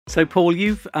So, Paul,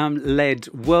 you've led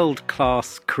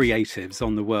world-class creatives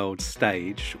on the world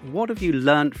stage. What have you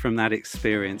learnt from that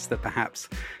experience that perhaps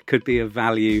could be of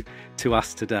value to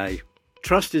us today?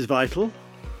 Trust is vital.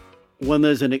 When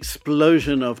there's an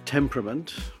explosion of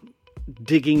temperament,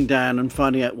 digging down and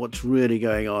finding out what's really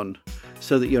going on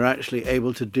so that you're actually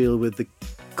able to deal with the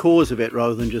cause of it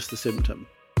rather than just the symptom.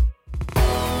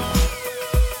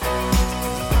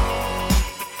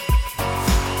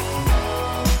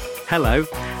 Hello,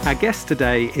 our guest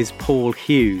today is Paul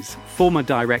Hughes, former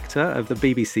director of the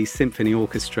BBC Symphony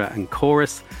Orchestra and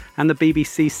Chorus and the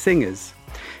BBC Singers.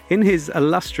 In his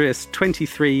illustrious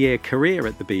 23-year career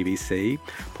at the BBC,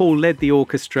 Paul led the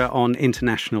orchestra on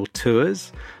international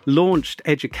tours, launched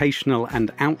educational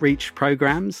and outreach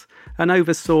programmes, and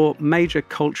oversaw major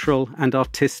cultural and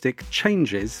artistic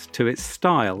changes to its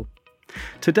style.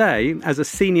 Today, as a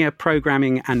senior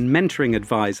programming and mentoring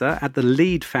advisor at the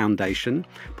Lead Foundation,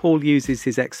 Paul uses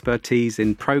his expertise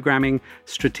in programming,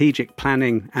 strategic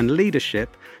planning and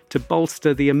leadership to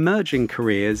bolster the emerging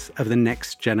careers of the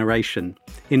next generation,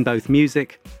 in both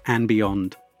music and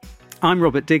beyond. I'm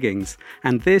Robert Diggins,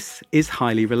 and this is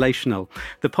Highly Relational,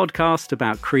 the podcast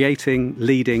about creating,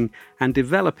 leading and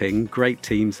developing great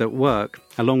teams at work,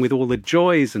 along with all the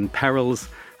joys and perils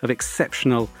of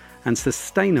exceptional and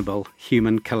sustainable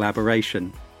human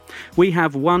collaboration. We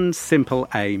have one simple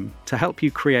aim: to help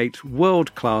you create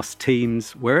world-class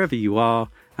teams wherever you are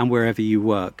and wherever you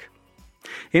work.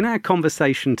 In our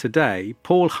conversation today,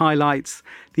 Paul highlights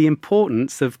the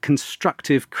importance of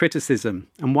constructive criticism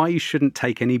and why you shouldn't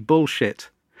take any bullshit,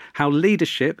 how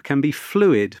leadership can be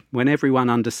fluid when everyone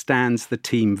understands the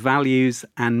team values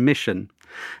and mission,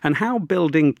 and how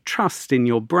building trust in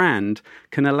your brand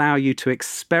can allow you to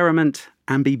experiment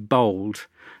and be bold.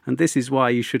 And this is why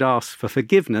you should ask for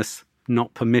forgiveness,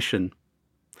 not permission.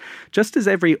 Just as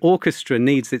every orchestra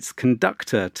needs its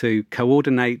conductor to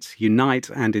coordinate, unite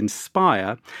and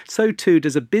inspire, so too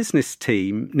does a business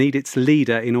team need its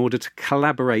leader in order to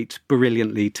collaborate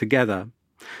brilliantly together.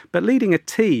 But leading a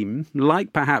team,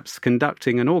 like perhaps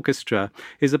conducting an orchestra,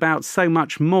 is about so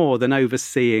much more than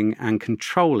overseeing and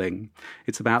controlling.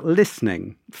 It's about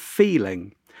listening,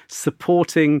 feeling,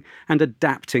 supporting and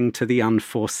adapting to the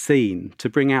unforeseen to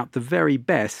bring out the very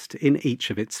best in each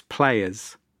of its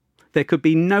players. There could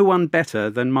be no one better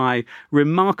than my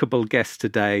remarkable guest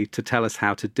today to tell us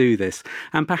how to do this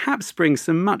and perhaps bring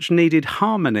some much needed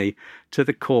harmony to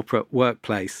the corporate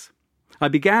workplace. I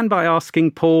began by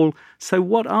asking Paul, so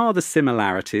what are the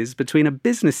similarities between a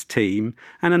business team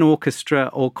and an orchestra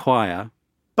or choir?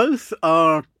 Both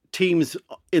are teams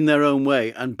in their own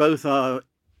way, and both are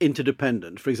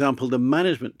interdependent. For example, the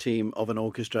management team of an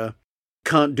orchestra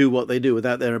can't do what they do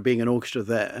without there being an orchestra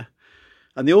there.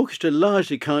 And the orchestra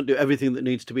largely can't do everything that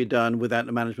needs to be done without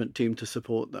the management team to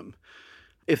support them.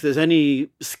 If there's any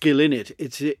skill in it,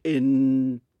 it's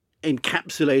in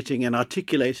encapsulating and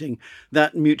articulating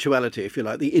that mutuality, if you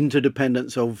like, the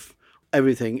interdependence of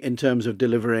everything in terms of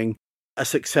delivering a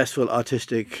successful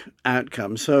artistic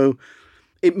outcome. So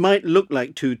it might look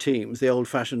like two teams, the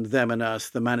old-fashioned them and us,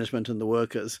 the management and the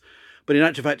workers. But in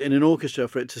actual fact, in an orchestra,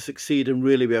 for it to succeed and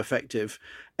really be effective,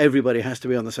 everybody has to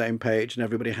be on the same page and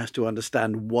everybody has to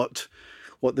understand what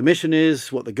the mission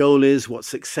is, what the goal is, what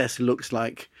success looks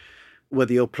like,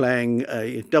 whether you're playing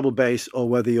a double bass or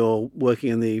whether you're working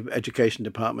in the education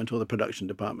department or the production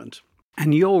department.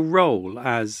 And your role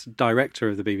as director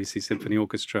of the BBC Symphony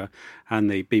Orchestra and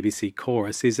the BBC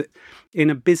Chorus is, in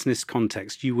a business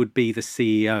context, you would be the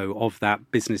CEO of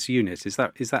that business unit. Is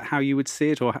that how you would see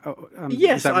it, or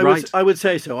yes, is that right? I would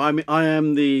say so. I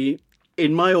am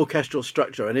in my orchestral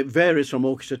structure, and it varies from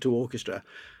orchestra to orchestra.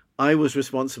 I was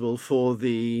responsible for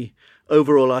the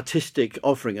overall artistic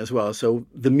offering as well. So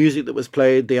the music that was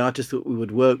played, the artists that we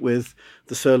would work with,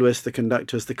 the soloists, the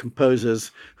conductors, the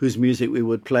composers whose music we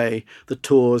would play, the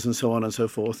tours and so on and so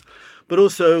forth. But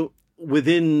also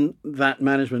within that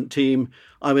management team,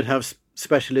 I would have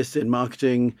specialists in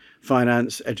marketing,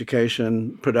 finance,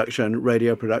 education, production,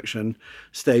 radio production,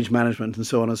 stage management and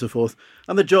so on and so forth.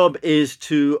 And the job is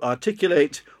to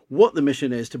articulate what the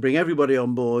mission is, to bring everybody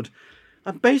on board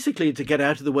and basically to get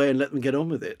out of the way and let them get on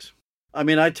with it. I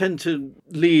mean, I tend to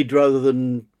lead rather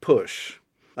than push.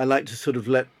 I like to sort of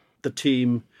let the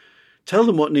team tell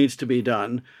them what needs to be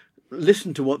done,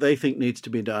 listen to what they think needs to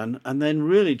be done, and then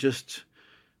really just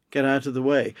get out of the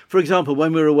way. For example,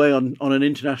 when we're away on an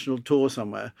international tour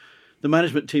somewhere, the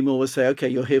management team always say, okay,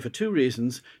 you're here for two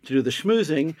reasons: to do the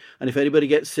schmoozing, and if anybody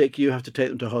gets sick, you have to take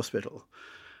them to hospital.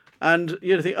 And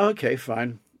you think, okay,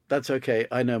 fine, that's okay,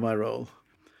 I know my role.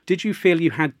 Did you feel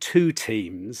you had two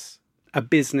teams, a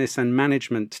business and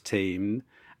management team,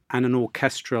 and an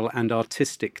orchestral and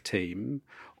artistic team?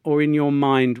 Or in your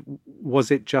mind, was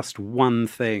it just one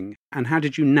thing? And how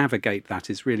did you navigate that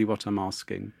is really what I'm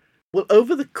asking. Well,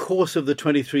 over the course of the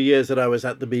 23 years that I was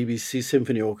at the BBC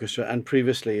Symphony Orchestra and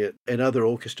previously in other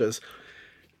orchestras,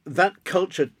 that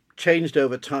culture changed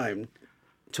over time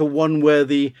to one where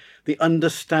the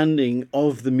understanding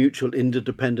of the mutual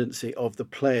interdependency of the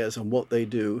players and what they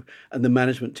do and the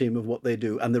management team of what they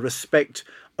do and the respect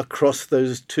across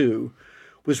those two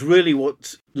was really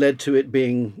what led to it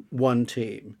being one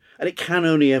team. And it can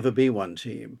only ever be one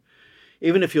team.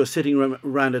 Even if you're sitting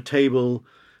around a table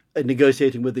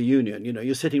negotiating with the union,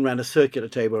 you're sitting around a circular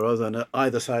table rather than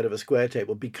either side of a square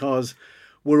table because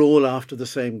we're all after the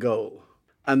same goal.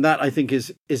 And that, I think,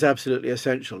 is absolutely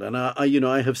essential. And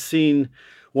I have seen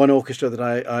one orchestra that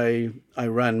I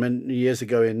ran many years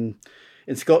ago in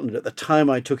Scotland. At the time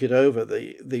I took it over,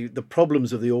 the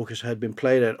problems of the orchestra had been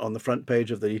played out on the front page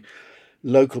of the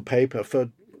local paper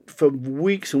for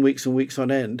weeks and weeks and weeks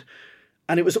on end.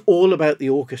 And it was all about the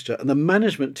orchestra. And the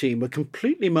management team were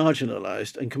completely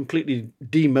marginalised and completely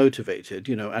demotivated,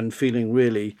 and feeling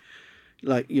really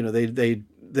like,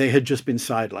 they had just been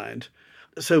sidelined.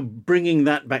 So bringing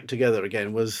that back together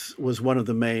again was one of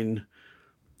the main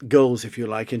goals, if you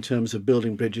like, in terms of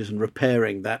building bridges and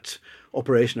repairing that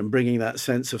operation and bringing that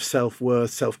sense of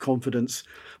self-worth, self-confidence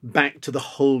back to the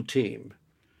whole team.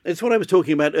 It's what I was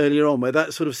talking about earlier on, where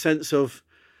that sort of sense of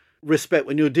respect,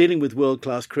 when you're dealing with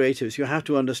world-class creatives, you have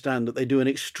to understand that they do an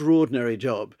extraordinary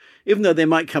job, even though they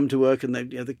might come to work and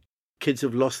the kids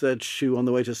have lost their shoe on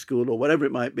the way to school or whatever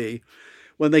it might be.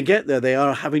 When they get there, they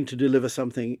are having to deliver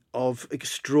something of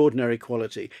extraordinary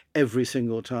quality every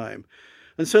single time.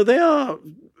 And so they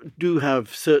do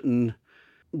have certain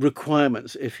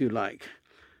requirements, if you like.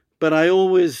 But I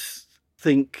always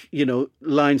think,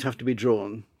 lines have to be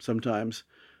drawn sometimes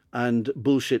and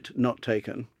bullshit not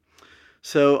taken.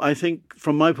 So I think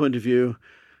from my point of view,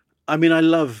 I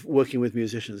love working with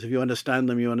musicians. If you understand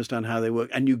them, you understand how they work,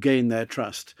 and you gain their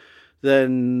trust,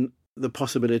 then the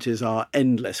possibilities are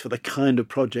endless for the kind of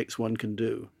projects one can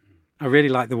do. I really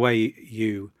like the way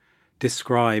you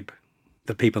describe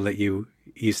the people that you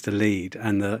used to lead,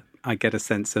 and I get a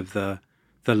sense of the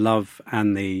love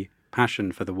and the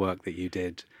passion for the work that you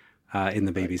did in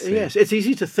the BBC. Yes, it's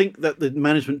easy to think that the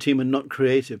management team are not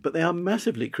creative, but they are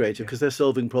massively creative because they're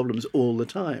solving problems all the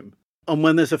time. And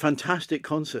when there's a fantastic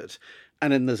concert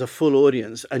and then there's a full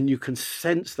audience and you can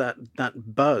sense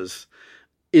that buzz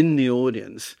in the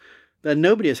audience, then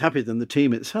nobody is happier than the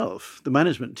team itself, the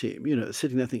management team,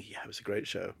 sitting there thinking, yeah, it was a great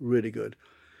show, really good.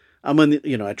 And when,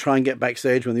 I try and get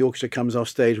backstage when the orchestra comes off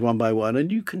stage one by one,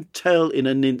 and you can tell in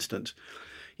an instant,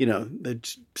 they're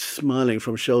just smiling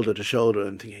from shoulder to shoulder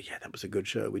and thinking, yeah, that was a good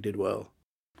show, we did well.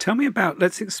 Tell me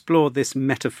let's explore this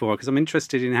metaphor, because I'm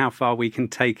interested in how far we can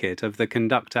take it, of the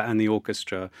conductor and the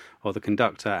orchestra, or the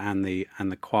conductor and the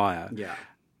choir. Yeah.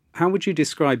 How would you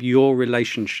describe your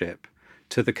relationship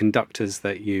to the conductors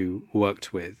that you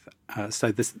worked with?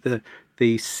 So the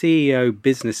CEO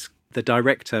business, the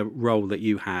director role that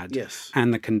you had, yes,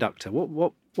 and the conductor.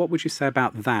 What would you say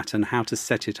about that and how to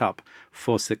set it up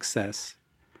for success?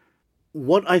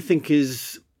 What I think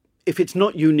is, if it's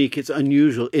not unique, it's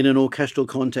unusual in an orchestral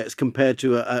context compared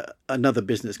to another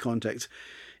business context,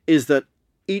 is that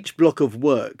each block of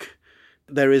work,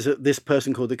 there is this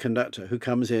person called the conductor who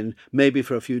comes in maybe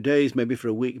for a few days, maybe for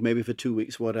a week, maybe for 2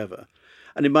 weeks, whatever.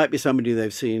 And it might be somebody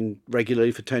they've seen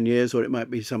regularly for 10 years, or it might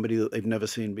be somebody that they've never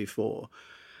seen before.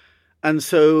 And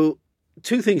so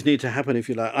two things need to happen, if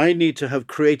you like. I need to have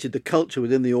created the culture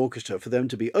within the orchestra for them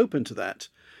to be open to that,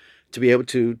 to be able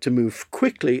to move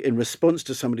quickly in response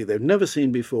to somebody they've never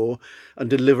seen before and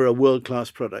deliver a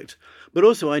world-class product. But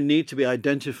also I need to be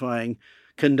identifying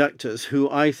conductors who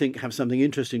I think have something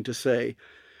interesting to say,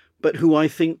 but who I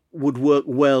think would work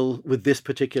well with this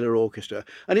particular orchestra.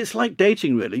 And it's like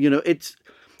dating, really.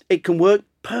 It can work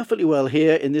perfectly well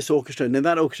here in this orchestra, and in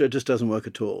that orchestra it just doesn't work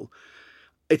at all.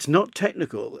 It's not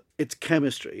technical, it's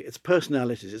chemistry, it's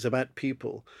personalities, it's about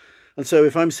people. And so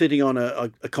if I'm sitting on a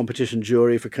competition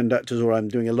jury for conductors, or I'm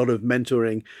doing a lot of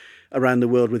mentoring around the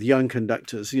world with young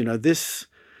conductors, this,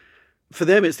 for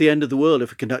them, it's the end of the world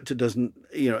if a conductor doesn't,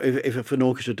 if an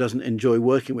orchestra doesn't enjoy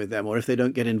working with them, or if they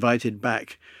don't get invited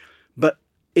back. But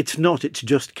it's not, it's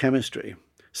just chemistry.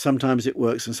 Sometimes it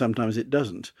works and sometimes it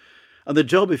doesn't. And the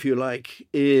job, if you like,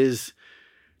 is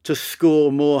to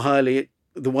score more highly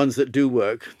the ones that do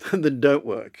work than that don't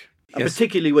work. Yes. And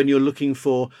particularly when you're looking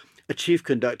for a chief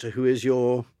conductor who is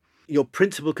your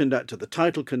principal conductor, the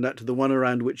title conductor, the one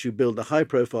around which you build the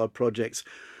high-profile projects,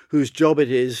 whose job it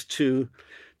is to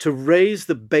raise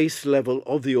the base level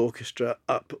of the orchestra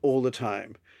up all the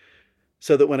time.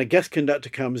 so that when a guest conductor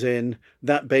comes in,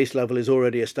 that bass level is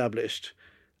already established.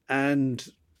 And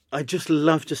I just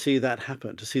love to see that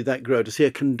happen, to see that grow, to see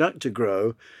a conductor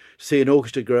grow, to see an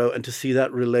orchestra grow, and to see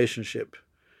that relationship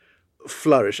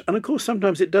flourish. And of course,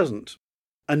 sometimes it doesn't.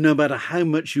 And no matter how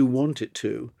much you want it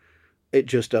to, it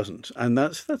just doesn't. And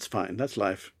that's fine. That's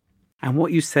life. And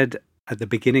what you said at the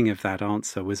beginning of that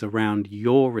answer was around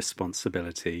your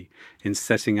responsibility in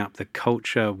setting up the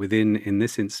culture within, in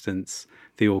this instance,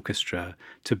 the orchestra,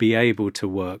 to be able to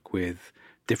work with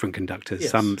different conductors,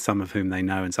 Yes. some of whom they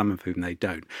know and some of whom they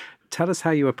don't. Tell us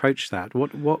how you approached that.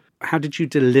 How did you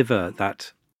deliver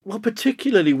that? Well,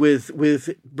 particularly with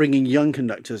bringing young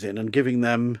conductors in and giving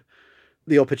them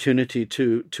the opportunity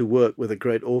to work with a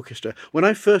great orchestra. When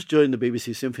I first joined the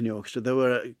BBC Symphony Orchestra, there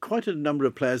were quite a number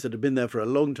of players that had been there for a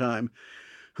long time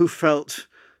who felt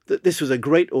that this was a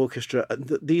great orchestra and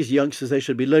that these youngsters, they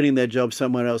should be learning their job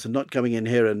somewhere else and not coming in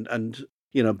here and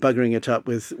buggering it up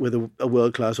with a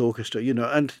world-class orchestra,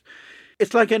 And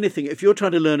it's like anything. If you're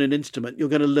trying to learn an instrument, you're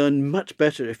going to learn much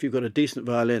better if you've got a decent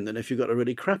violin than if you've got a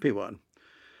really crappy one.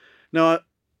 Now,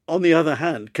 on the other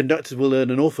hand, conductors will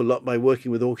learn an awful lot by working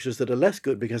with orchestras that are less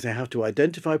good because they have to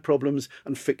identify problems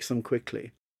and fix them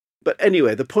quickly. But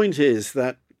anyway, the point is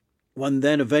that one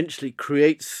then eventually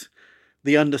creates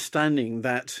the understanding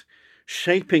that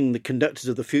shaping the conductors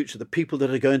of the future, the people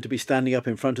that are going to be standing up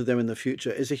in front of them in the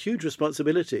future, is a huge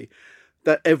responsibility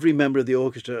that every member of the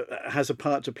orchestra has a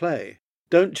part to play.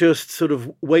 Don't just sort of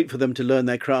wait for them to learn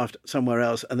their craft somewhere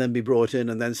else and then be brought in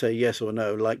and then say yes or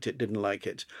no, liked it, didn't like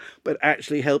it, but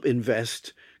actually help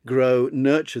invest, grow,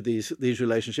 nurture these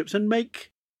relationships and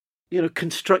make,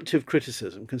 constructive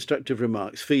criticism, constructive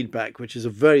remarks, feedback, which is a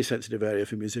very sensitive area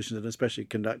for musicians and especially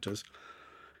conductors.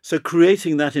 So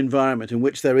creating that environment in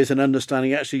which there is an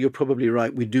understanding, actually, you're probably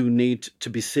right, we do need to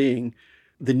be seeing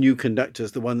the new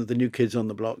conductors, the new kids on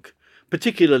the block,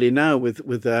 particularly now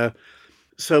with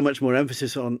so much more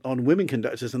emphasis on women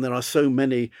conductors, and there are so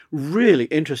many really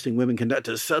interesting women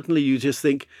conductors. Suddenly you just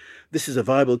think this is a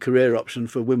viable career option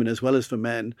for women as well as for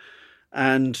men,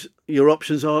 and your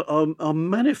options are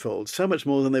manifold, so much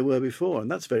more than they were before,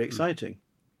 and that's very exciting.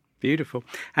 Beautiful.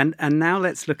 And now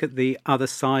let's look at the other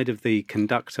side of the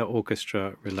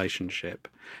conductor-orchestra relationship,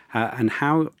 and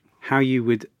how you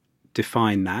would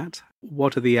define that.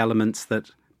 What are the elements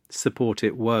that support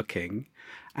it working,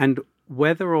 and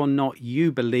whether or not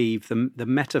you believe the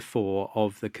metaphor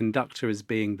of the conductor as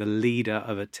being the leader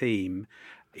of a team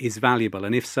is valuable,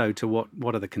 and if so, to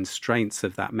what are the constraints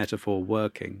of that metaphor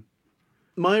working?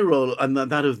 My role and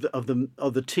that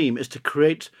of the team is to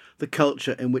create the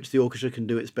culture in which the orchestra can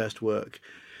do its best work.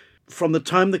 From the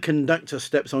time the conductor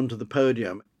steps onto the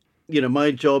podium,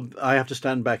 my job, I have to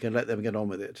stand back and let them get on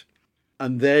with it,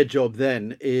 and their job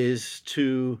then is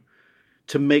to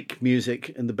make music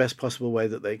in the best possible way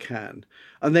that they can.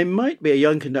 And they might be a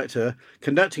young conductor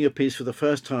conducting a piece for the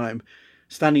first time,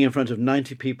 standing in front of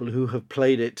 90 people who have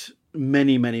played it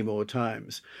many, many more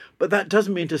times. But that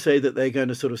doesn't mean to say that they're going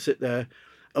to sort of sit there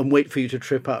and wait for you to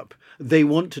trip up. They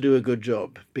want to do a good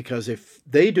job, because if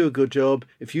they do a good job,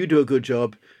 if you do a good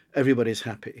job, everybody's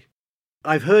happy.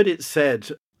 I've heard it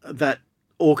said that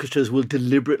orchestras will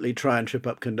deliberately try and trip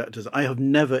up conductors. I have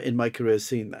never in my career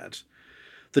seen that.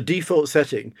 The default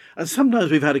setting, and sometimes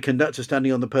we've had a conductor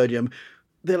standing on the podium,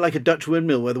 they're like a Dutch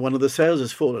windmill where one of the sails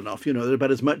has fallen off. They're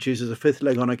about as much use as a fifth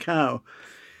leg on a cow.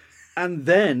 And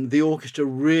then the orchestra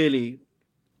really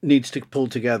needs to pull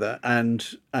together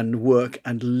and work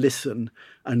and listen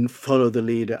and follow the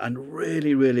leader and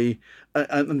really,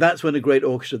 and that's when a great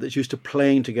orchestra that's used to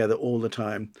playing together all the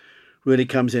time really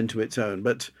comes into its own.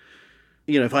 But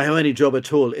if I have any job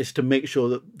at all, it's to make sure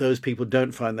that those people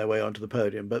don't find their way onto the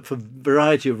podium. But for a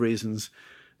variety of reasons,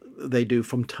 they do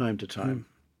from time to time.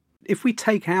 If we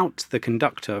take out the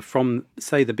conductor from,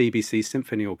 say, the BBC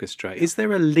Symphony Orchestra, is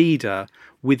there a leader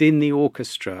within the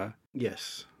orchestra?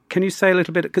 Yes. Can you say a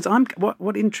little bit? Because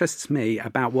what interests me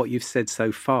about what you've said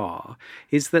so far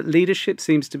is that leadership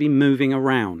seems to be moving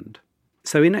around.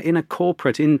 So in a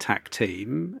corporate intact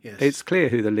team, yes, it's clear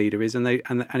who the leader is, and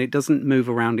it doesn't move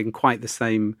around in quite the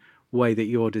same way that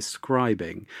you're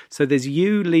describing. So there's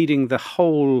you leading the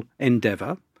whole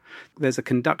endeavour. There's a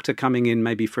conductor coming in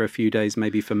maybe for a few days,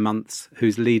 maybe for months,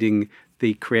 who's leading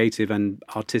the creative and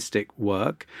artistic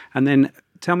work. And then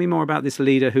tell me more about this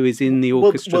leader who is in the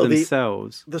orchestra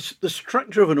themselves. The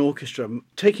structure of an orchestra,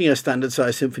 taking a standard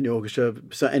size symphony orchestra,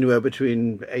 so anywhere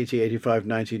between 80, 85,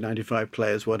 90, 95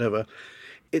 players, whatever,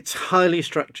 it's highly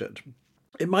structured.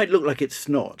 It might look like it's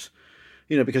not,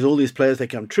 because all these players, they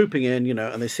come trooping in,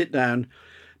 and they sit down.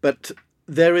 But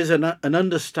there is an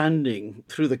understanding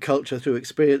through the culture, through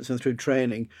experience and through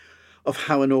training of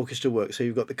how an orchestra works. So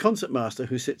you've got the concertmaster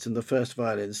who sits in the first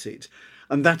violin seat,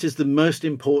 and that is the most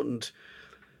important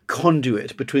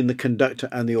conduit between the conductor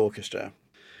and the orchestra.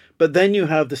 But then you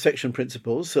have the section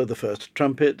principals, so the first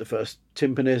trumpet, the first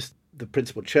timpanist, the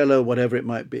principal cello, whatever it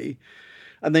might be.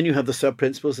 And then you have the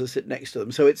sub-principals that sit next to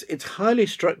them. So it's highly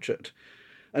structured,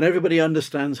 and everybody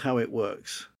understands how it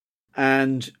works.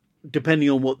 And depending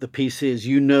on what the piece is,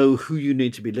 you know who you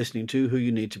need to be listening to, who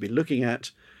you need to be looking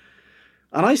at.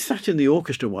 And I sat in the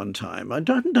orchestra one time. I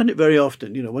haven't done it very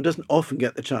often. One doesn't often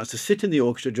get the chance to sit in the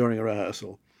orchestra during a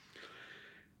rehearsal.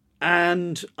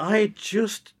 And I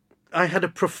had a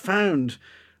profound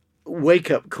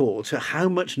wake-up call to how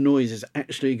much noise is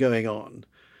actually going on.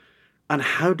 And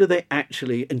how do they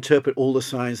actually interpret all the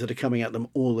signs that are coming at them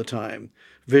all the time?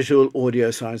 Visual,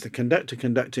 audio signs, the conductor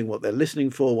conducting, what they're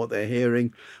listening for, what they're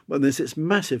hearing. When there's this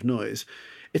massive noise,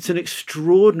 it's an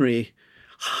extraordinary,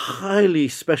 highly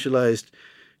specialized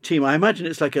team. I imagine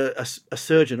it's like a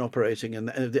surgeon operating, and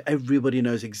everybody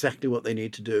knows exactly what they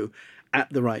need to do at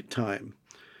the right time.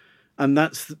 And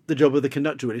that's the job of the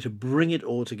conductor, really, to bring it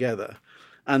all together.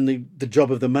 And the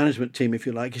job of the management team, if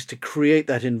you like, is to create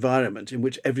that environment in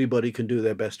which everybody can do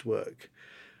their best work.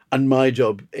 And my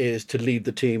job is to lead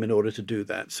the team in order to do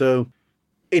that. So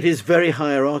it is very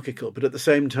hierarchical, but at the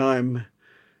same time,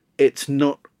 it's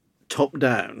not top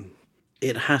down.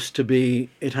 It has to be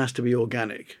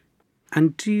organic.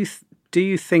 And do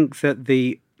you think that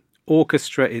the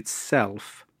orchestra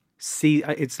itself,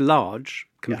 it's large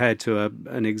compared to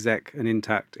an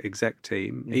intact exec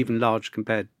team, even large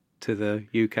compared to the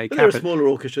UK But there are smaller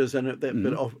orchestras and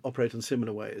they operate in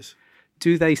similar ways.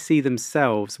 Do they see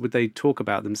themselves, would they talk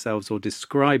about themselves or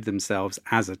describe themselves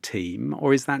as a team,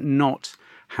 or is that not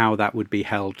how that would be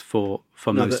held for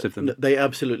most of them? They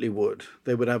absolutely would.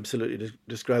 They would absolutely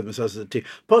describe themselves as a team,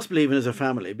 possibly even as a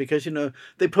family, because,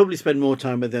 they probably spend more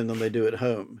time with them than they do at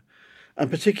home.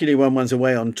 And particularly when one's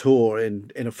away on tour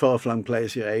in a far-flung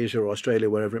place, Asia or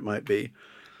Australia, wherever it might be,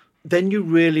 then you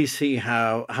really see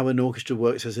how an orchestra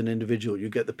works as an individual. You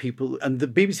get the people, and the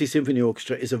BBC Symphony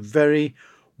Orchestra is a very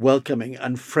welcoming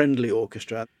and friendly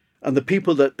orchestra. And the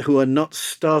people who are not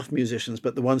staff musicians,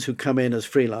 but the ones who come in as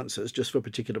freelancers just for a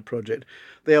particular project,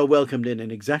 they are welcomed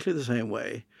in exactly the same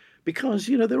way because,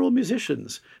 they're all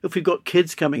musicians. If we've got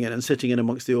kids coming in and sitting in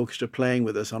amongst the orchestra playing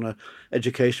with us on an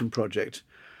education project,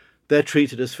 they're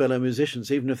treated as fellow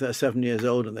musicians, even if they're 7 years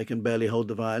old and they can barely hold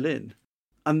the violin.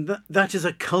 And that is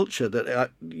a culture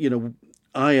that,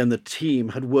 I and the team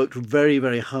had worked very,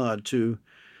 very hard to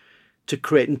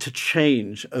create and to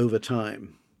change over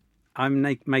time. I'm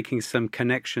making some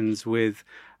connections with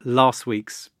last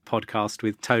week's podcast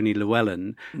with Tony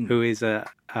Llewellyn, who is an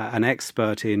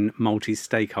expert in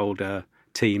multi-stakeholder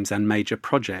teams and major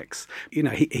projects.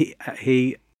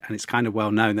 He and it's kind of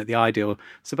well known that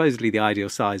supposedly the ideal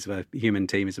size of a human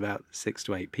team is about 6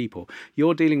 to 8 people.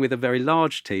 You're dealing with a very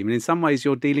large team, and in some ways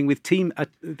you're dealing with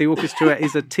the orchestra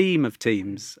is a team of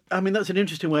teams. I mean, that's an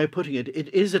interesting way of putting it.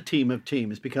 It is a team of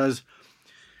teams because,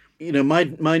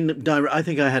 I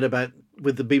think I had about,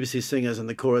 with the BBC singers and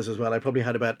the chorus as well, I probably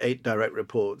had about 8 direct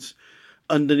reports.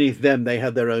 Underneath them, they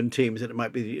had their own teams, and it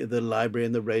might be the library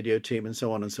and the radio team and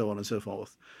so on and so on and so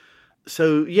forth.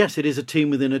 So, yes, it is a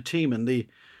team within a team, and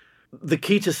the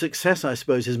key to success, I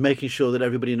suppose, is making sure that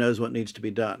everybody knows what needs to be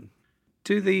done.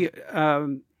 Do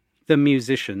the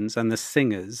musicians and the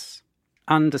singers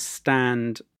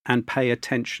understand and pay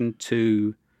attention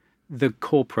to the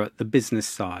corporate, the business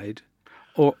side,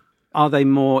 or are they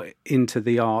more into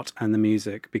the art and the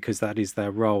music because that is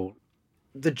their role?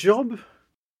 The job,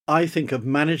 I think, of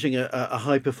managing a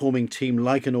high-performing team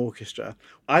like an orchestra,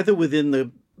 either within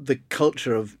the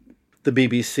culture of the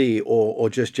BBC or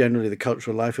just generally the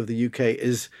cultural life of the UK,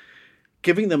 is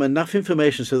giving them enough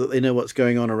information so that they know what's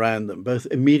going on around them, both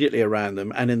immediately around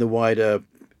them and in the wider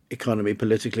economy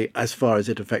politically, as far as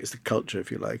it affects the culture,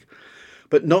 if you like.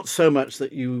 But not so much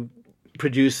that you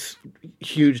produce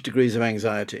huge degrees of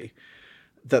anxiety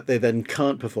that they then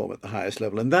can't perform at the highest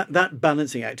level. And that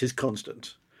balancing act is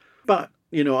constant. But,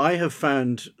 I have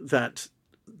found that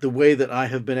the way that I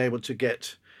have been able to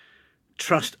get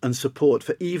trust and support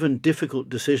for even difficult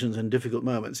decisions and difficult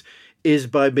moments is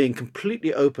by being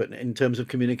completely open in terms of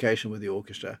communication with the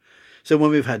orchestra. So when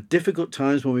we've had difficult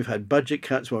times, when we've had budget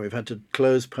cuts, when we've had to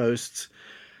close posts,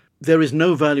 there is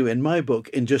no value in my book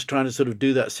in just trying to sort of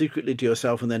do that secretly to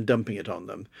yourself and then dumping it on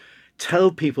them.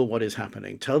 Tell people what is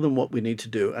happening, tell them what we need to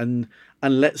do, and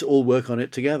let's all work on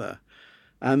it together.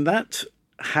 And that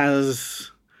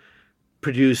has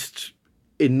produced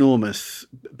enormous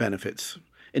benefits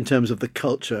in terms of the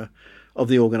culture of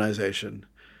the organisation.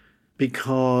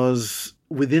 because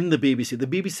within the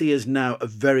BBC is now a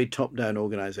very top-down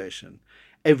organisation.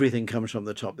 Everything comes from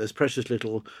the top. There's precious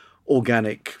little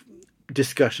organic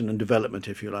discussion and development,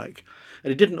 if you like.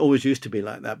 And it didn't always used to be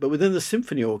like that. But within the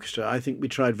symphony orchestra, I think we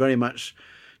tried very much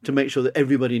to make sure that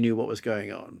everybody knew what was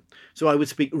going on. So I would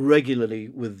speak regularly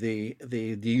with the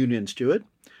union steward,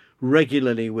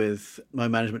 regularly with my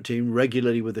management team,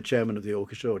 regularly with the chairman of the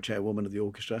orchestra or chairwoman of the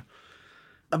orchestra.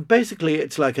 And basically,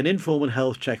 it's like an informal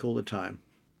health check all the time.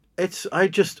 I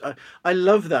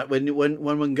love that when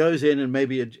one goes in and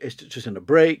maybe it's just in a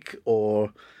break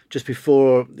or just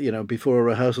before a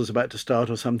rehearsal's about to start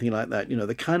or something like that.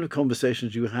 The kind of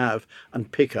conversations you have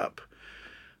and pick up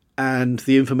and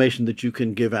the information that you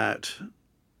can give out,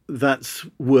 that's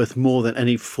worth more than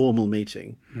any formal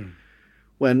meeting.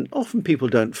 When often people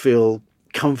don't feel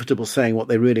comfortable saying what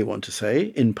they really want to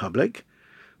say in public,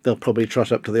 they'll probably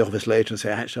trot up to the office later and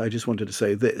say, actually, I just wanted to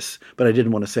say this, but I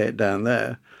didn't want to say it down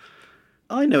there.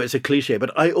 I know it's a cliche,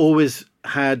 but I always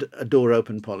had a door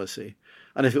open policy.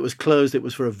 And if it was closed, it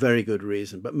was for a very good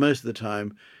reason. But most of the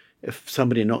time, if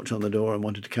somebody knocked on the door and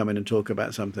wanted to come in and talk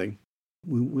about something,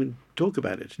 we would talk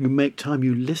about it. You make time,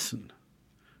 you listen.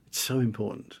 It's so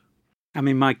important. I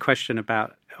mean, my question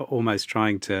about almost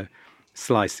trying to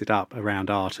slice it up around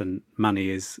art and money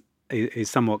is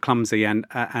somewhat clumsy and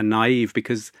naive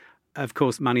because, of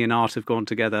course, money and art have gone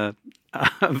together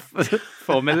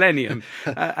for millennium.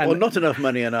 Well, not enough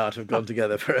money and art have gone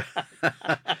together for...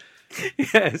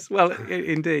 Yes, well,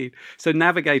 indeed. So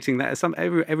navigating that,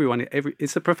 everyone,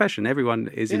 it's a profession.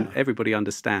 Everybody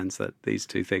understands that these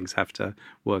two things have to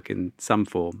work in some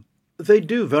form. They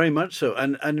do, very much so.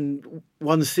 And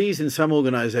one sees in some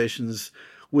organisations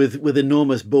with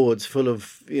enormous boards full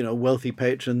of wealthy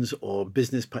patrons or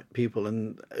business people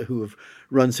and who have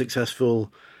run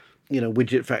successful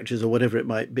widget factories or whatever it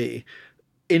might be.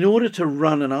 In order to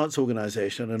run an arts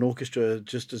organisation, an orchestra,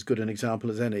 just as good an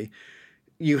example as any,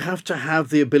 you have to have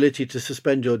the ability to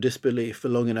suspend your disbelief for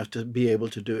long enough to be able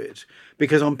to do it.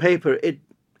 Because on paper,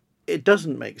 it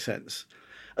doesn't make sense.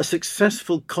 A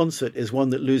successful concert is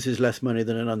one that loses less money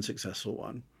than an unsuccessful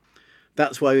one.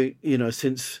 That's why,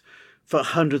 since for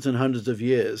hundreds and hundreds of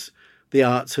years, the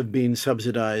arts have been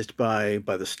subsidised by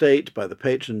the state, by the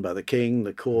patron, by the king,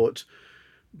 the court,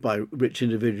 by rich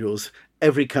individuals.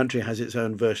 Every country has its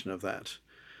own version of that.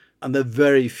 And there are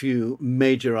very few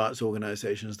major arts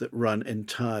organisations that run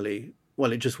entirely,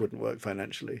 well, it just wouldn't work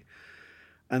financially.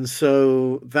 And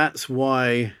so that's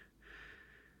why,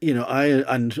 I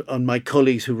and my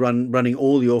colleagues who running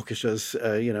all the orchestras,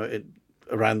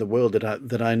 around the world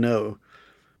that I know,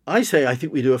 I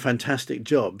think we do a fantastic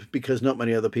job because not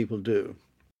many other people do.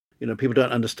 People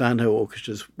don't understand how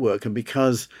orchestras work, and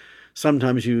because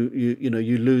sometimes you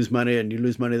lose money and you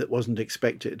lose money that wasn't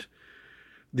expected.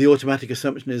 The automatic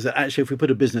assumption is that actually if we put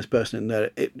a business person in there,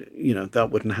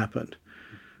 that wouldn't happen.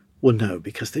 Well, no,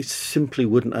 because they simply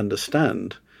wouldn't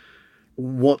understand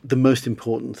what the most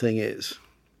important thing is.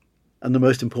 And the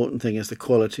most important thing is the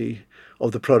quality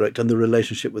of the product and the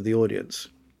relationship with the audience.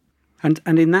 And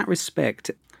in that respect,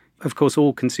 of course,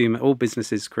 all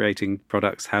businesses creating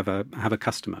products have a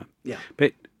customer. Yeah.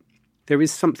 But there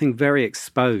is something very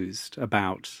exposed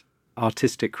about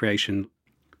artistic creation,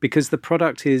 because the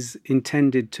product is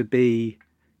intended to be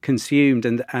consumed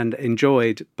and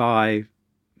enjoyed by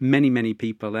many, many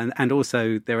people. And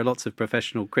also there are lots of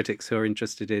professional critics who are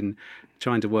interested in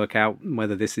trying to work out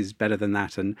whether this is better than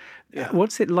that. And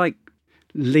what's it like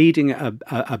leading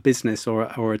a business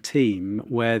or a team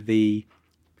where the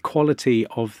quality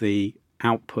of the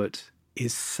output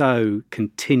is so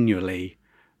continually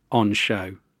on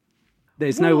show?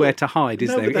 There's nowhere to hide,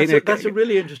 is there? That's a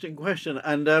really interesting question.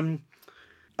 And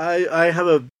I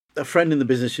have a friend in the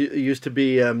business who used to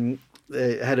be the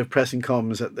head of press and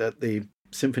comms at the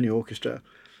Symphony Orchestra.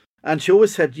 And she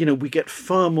always said, we get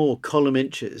far more column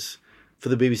inches for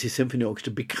the BBC Symphony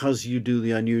Orchestra because you do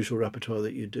the unusual repertoire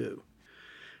that you do.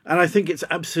 And I think it's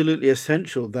absolutely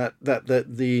essential that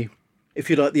the, if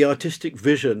you like, the artistic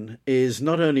vision is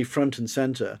not only front and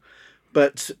centre,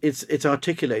 but it's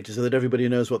articulated so that everybody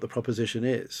knows what the proposition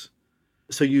is.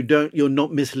 So you're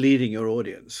not misleading your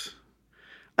audience.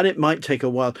 And it might take a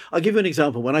while. I'll give you an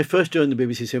example. When I first joined the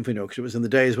BBC Symphony Orchestra, it was in the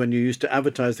days when you used to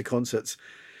advertise the concerts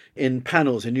in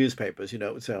panels in newspapers. It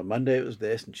would say on Monday it was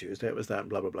this and Tuesday it was that and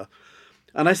blah, blah, blah.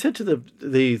 And I said to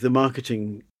the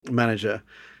marketing manager,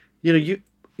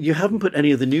 you haven't put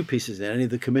any of the new pieces in, any of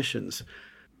the commissions.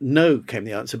 No, came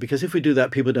the answer, because if we do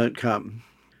that, people don't come.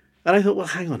 And I thought, well,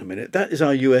 hang on a minute. That is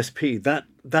our USP.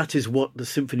 That is what the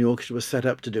Symphony Orchestra was set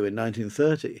up to do in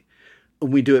 1930.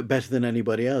 And we do it better than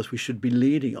anybody else. We should be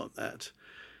leading on that.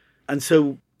 And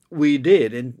so we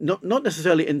did, in not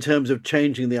necessarily in terms of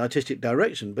changing the artistic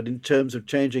direction, but in terms of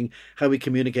changing how we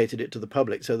communicated it to the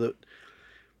public, so that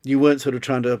you weren't sort of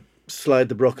trying to slide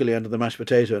the broccoli under the mashed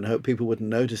potato and hope people wouldn't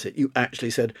notice it. You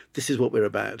actually said, this is what we're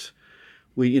about.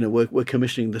 We're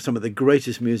commissioning some of the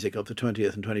greatest music of the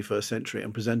 20th and 21st century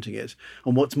and presenting it.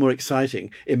 And what's more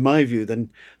exciting, in my view, than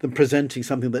presenting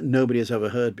something that nobody has ever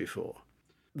heard before?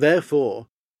 Therefore,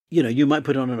 you might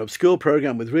put on an obscure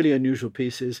program with really unusual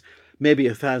pieces, maybe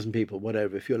 1,000 people,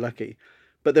 whatever, if you're lucky.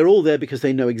 But they're all there because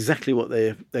they know exactly what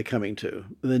they're coming to.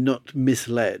 They're not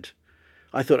misled.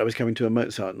 I thought I was coming to a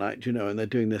Mozart night, and they're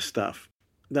doing this stuff.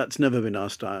 That's never been our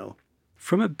style.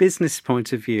 From a business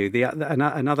point of view,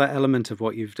 another element of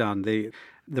what you've done, the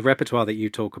repertoire that you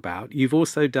talk about, you've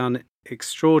also done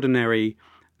extraordinary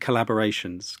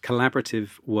collaborations,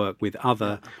 collaborative work with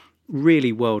other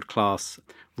really world-class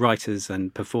writers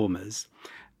and performers.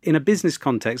 In a business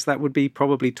context, that would be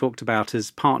probably talked about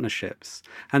as partnerships.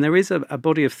 And there is a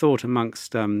body of thought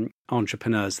amongst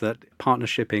entrepreneurs that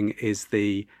partnershipping is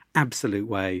the absolute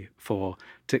way for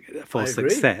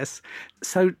success.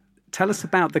 So tell us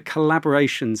about the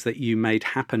collaborations that you made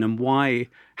happen and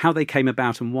how they came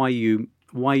about and why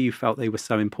you felt they were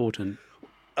so important.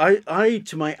 I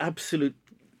to my absolute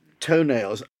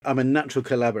toenails, I'm a natural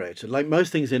collaborator. Like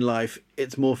most things in life,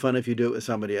 it's more fun if you do it with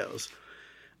somebody else.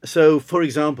 So, for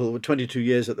example, with 22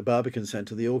 years at the Barbican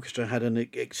Centre, the orchestra had an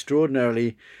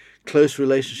extraordinarily close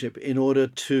relationship in order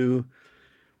to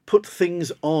put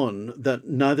things on that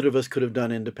neither of us could have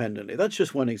done independently. That's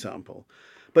just one example.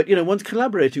 But, one's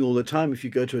collaborating all the time. If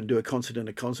you go to and do a concert in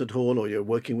a concert hall, or you're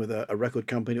working with a record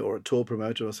company or a tour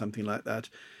promoter or something like that,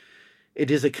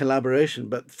 it is a collaboration.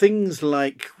 But things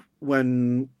like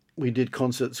when we did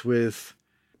concerts with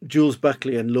Jules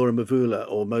Buckley and Laura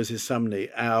Mvula or Moses Sumney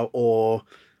or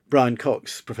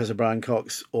Professor Brian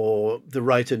Cox, or the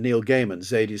writer Neil Gaiman,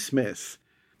 Zadie Smith,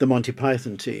 the Monty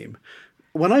Python team.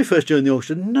 When I first joined the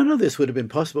orchestra, none of this would have been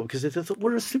possible because they thought,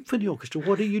 we're a symphony orchestra.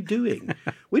 What are you doing?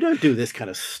 We don't do this kind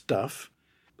of stuff.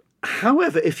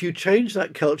 However, if you change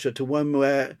that culture to one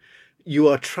where you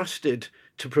are trusted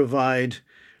to provide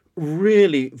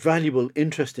really valuable,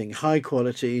 interesting,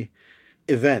 high-quality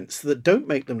events that don't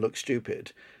make them look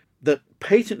stupid, that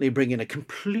patently bring in a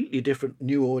completely different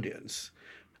new audience,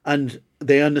 and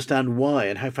they understand why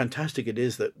and how fantastic it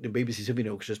is that the BBC Symphony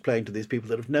Orchestra is playing to these people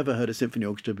that have never heard a symphony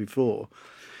orchestra before.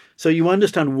 So you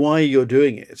understand why you're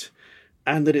doing it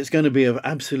and that it's going to be of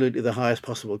absolutely the highest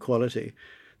possible quality.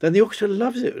 Then the orchestra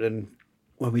loves it. And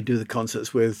when we do the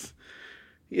concerts with,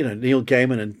 Neil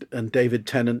Gaiman and David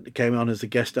Tennant came on as a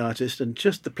guest artist, and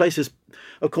just the place is,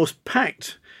 of course,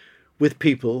 packed with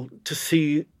people to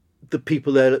see the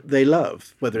people they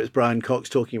love, whether it's Brian Cox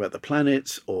talking about the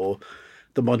planets or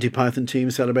the Monty Python team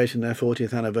celebrating their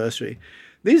 40th anniversary.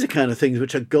 These are kind of things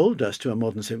which are gold dust to a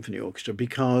modern symphony orchestra,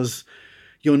 because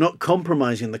you're not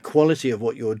compromising the quality of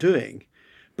what you're doing,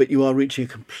 but you are reaching a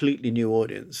completely new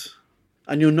audience.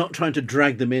 And you're not trying to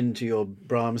drag them into your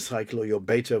Brahms cycle or your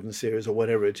Beethoven series or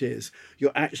whatever it is.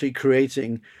 You're actually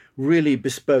creating really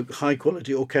bespoke,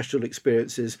 high-quality orchestral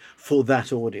experiences for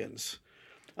that audience.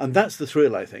 And that's the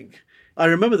thrill, I think. I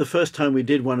remember the first time we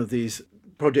did one of these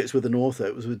projects with an author.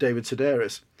 It was with David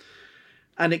Sedaris.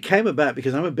 And it came about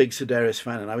because I'm a big Sedaris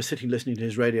fan, and I was sitting listening to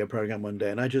his radio program one day,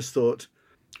 and I just thought,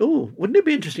 wouldn't it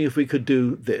be interesting if we could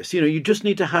do this? You just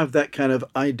need to have that kind of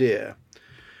idea.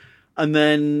 And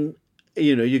then,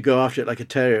 you go after it like a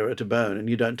terrier at a bone, and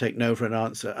you don't take no for an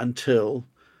answer until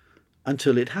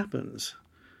it happens.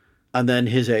 And then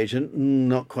his agent,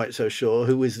 not quite so sure,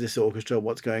 who is this orchestra,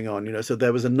 what's going on, So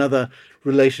there was another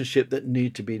relationship that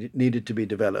needed to be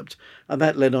developed. And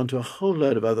that led on to a whole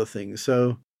load of other things.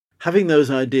 So having those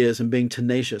ideas and being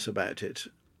tenacious about it,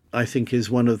 I think is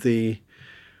one of the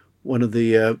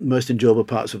most enjoyable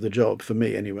parts of the job, for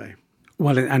me anyway.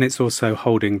 Well, and it's also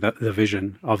holding the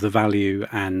vision of the value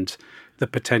and the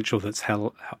potential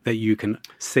that you can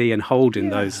see and hold in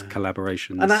those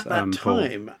collaborations. And at that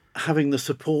time, having the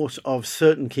support of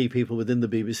certain key people within the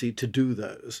BBC to do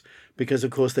those, because, of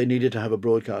course, they needed to have a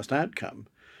broadcast outcome.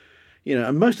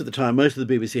 And most of the time, most of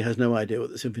the BBC has no idea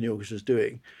what the symphony orchestra is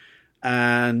doing.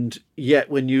 And yet,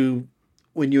 when you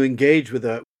engage with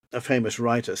a famous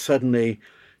writer, suddenly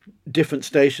different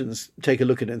stations take a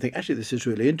look at it and think, actually, this is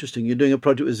really interesting. You're doing a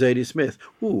project with Zadie Smith.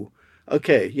 Ooh,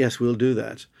 okay, yes, we'll do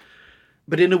that.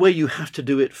 But in a way, you have to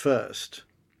do it first.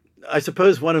 I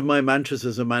suppose one of my mantras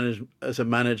as a manager,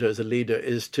 as a leader,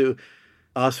 is to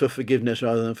ask for forgiveness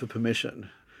rather than for permission.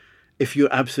 If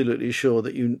you're absolutely sure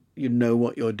that you know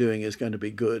what you're doing is going to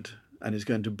be good and is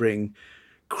going to bring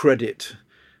credit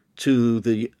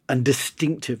to and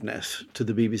distinctiveness to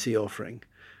the BBC offering,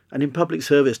 And in public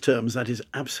service terms, that is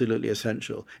absolutely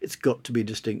essential. It's got to be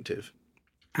distinctive.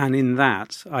 And in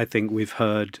that, I think we've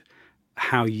heard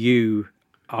how you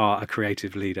are a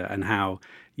creative leader and how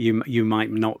you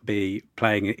might not be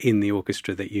playing in the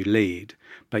orchestra that you lead,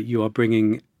 but you are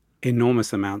bringing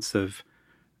enormous amounts of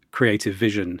creative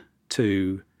vision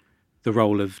to the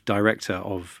role of director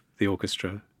of the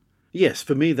orchestra. Yes,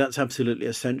 for me, that's absolutely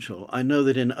essential. I know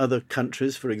that in other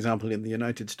countries, for example, in the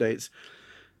United States,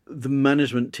 the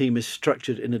management team is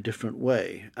structured in a different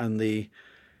way. And the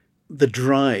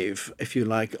drive, if you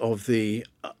like, of the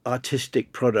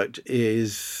artistic product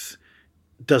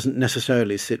doesn't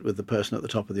necessarily sit with the person at the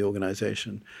top of the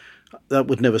organization. That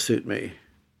would never suit me.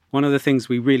 One of the things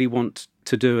we really want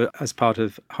to do as part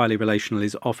of Highly Relational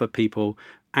is offer people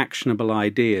actionable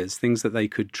ideas, things that they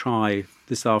could try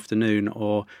this afternoon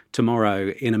or tomorrow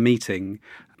in a meeting.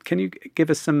 Can you give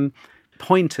us some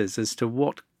pointers as to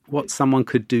what someone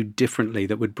could do differently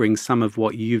that would bring some of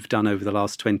what you've done over the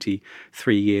last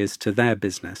 23 years to their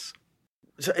business?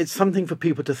 So it's something for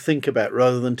people to think about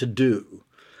rather than to do.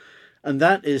 And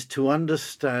that is to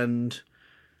understand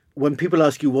when people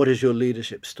ask you, what is your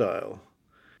leadership style?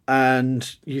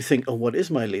 And you think, oh, what is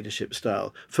my leadership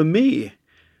style? For me,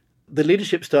 the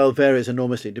leadership style varies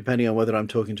enormously depending on whether I'm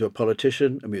talking to a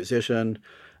politician, a musician,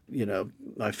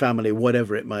 my family,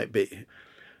 whatever it might be.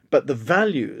 But the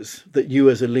values that you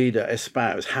as a leader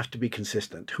espouse have to be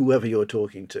consistent, whoever you're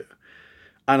talking to.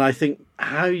 And I think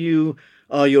how you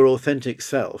are your authentic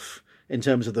self in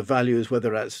terms of the values,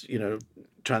 whether that's,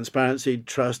 transparency,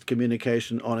 trust,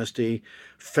 communication, honesty,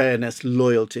 fairness,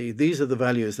 loyalty. These are the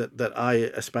values that I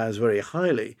espouse very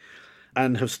highly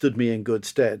and have stood me in good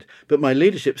stead. But my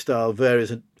leadership style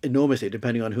varies enormously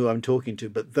depending on who I'm talking to.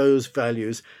 But those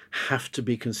values have to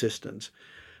be consistent.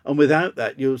 And without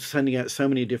that, you're sending out so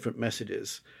many different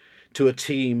messages to a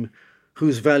team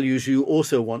whose values you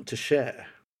also want to share.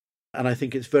 And I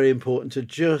think it's very important to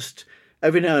just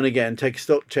every now and again take a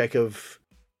stock check of,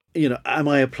 am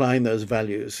I applying those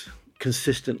values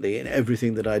consistently in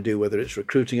everything that I do, whether it's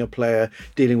recruiting a player,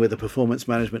 dealing with a performance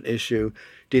management issue,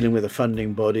 dealing with a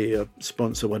funding body, a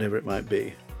sponsor, whatever it might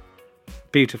be.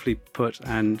 Beautifully put,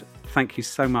 and thank you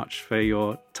so much for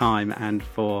your time and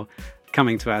for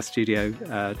coming to our studio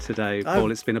today, Paul.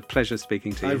 It's been a pleasure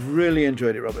speaking to you. I've really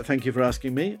enjoyed it, Robert. Thank you for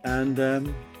asking me, and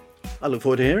I look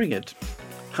forward to hearing it.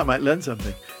 I might learn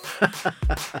something.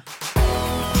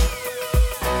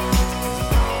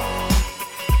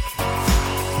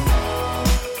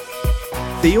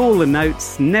 All the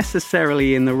notes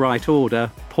necessarily in the right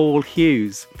order, Paul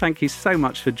Hughes. Thank you so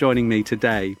much for joining me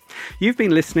today. You've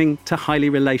been listening to Highly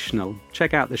Relational.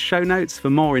 Check out the show notes for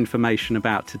more information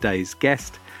about today's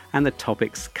guest and the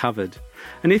topics covered.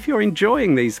 And if you're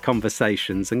enjoying these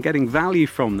conversations and getting value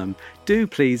from them, do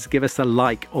please give us a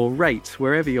like or rate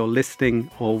wherever you're listening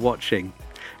or watching.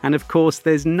 And of course,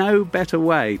 there's no better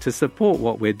way to support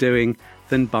what we're doing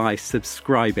than by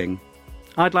subscribing.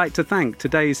 I'd like to thank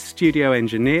today's studio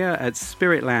engineer at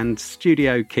Spiritland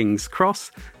Studio King's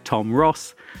Cross, Tom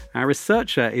Ross. Our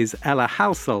researcher is Ella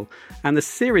Halsell, and the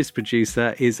series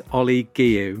producer is Ollie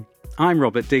Guiu. I'm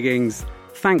Robert Diggins.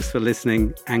 Thanks for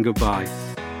listening, and goodbye.